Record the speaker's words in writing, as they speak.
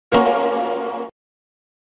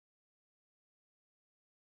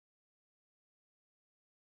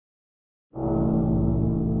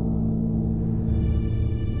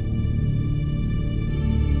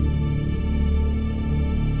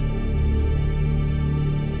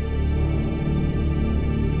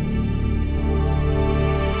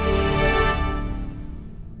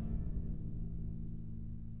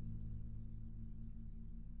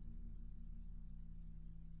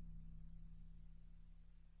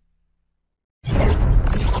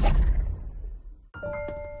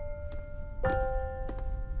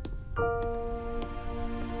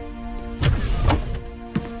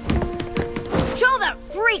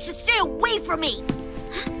from me!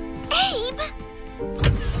 Abe!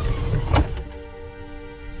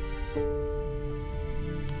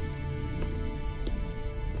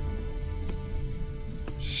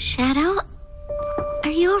 Shadow? Are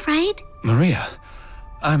you alright? Maria,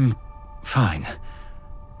 I'm fine.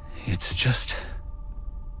 It's just...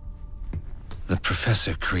 the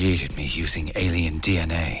professor created me using alien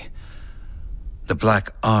DNA. The black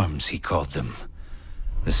arms, he called them.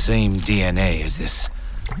 The same DNA as this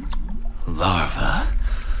larva.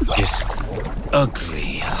 This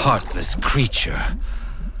ugly, heartless creature.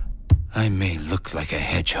 I may look like a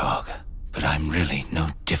hedgehog, but I'm really no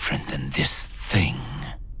different than this thing.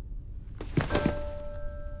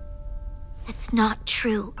 That's not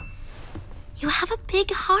true. You have a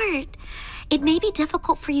big heart. It may be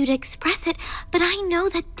difficult for you to express it, but I know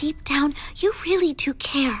that deep down you really do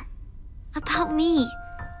care. About me.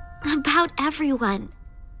 About everyone.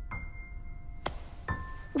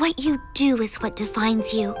 What you do is what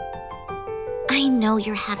defines you. I know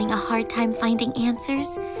you're having a hard time finding answers,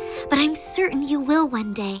 but I'm certain you will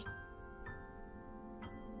one day.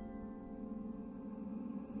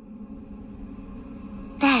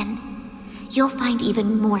 Then, you'll find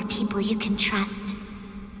even more people you can trust.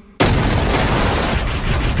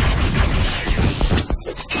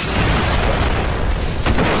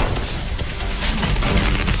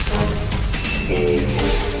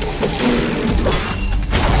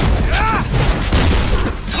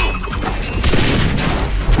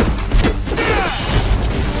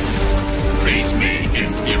 Face me,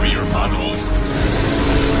 inferior models.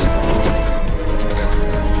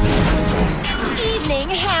 Evening,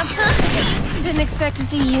 handsome. Didn't expect to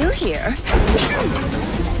see you here.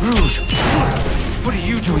 Rouge, what are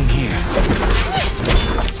you doing here?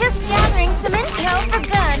 Just gathering some intel for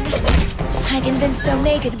Gun. I convinced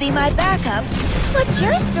Omega to be my backup. What's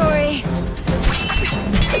your story?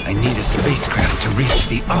 I need a spacecraft to reach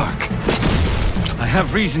the Ark. I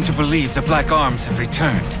have reason to believe the Black Arms have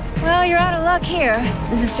returned. Well, you're out of luck here.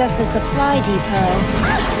 This is just a supply depot.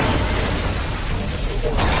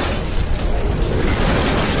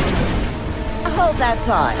 Hold that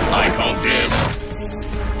thought. I call dibs.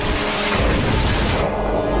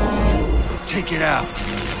 Take it out.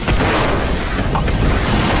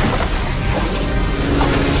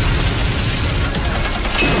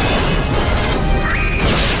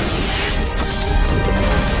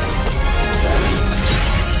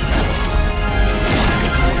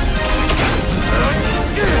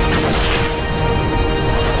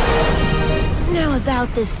 Now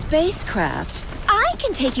about this spacecraft. I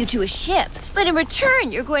can take you to a ship, but in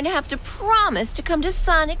return you're going to have to promise to come to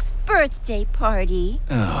Sonic's birthday party.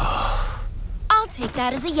 Oh. I'll take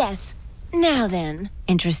that as a yes. Now then,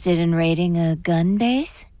 interested in raiding a gun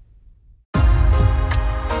base?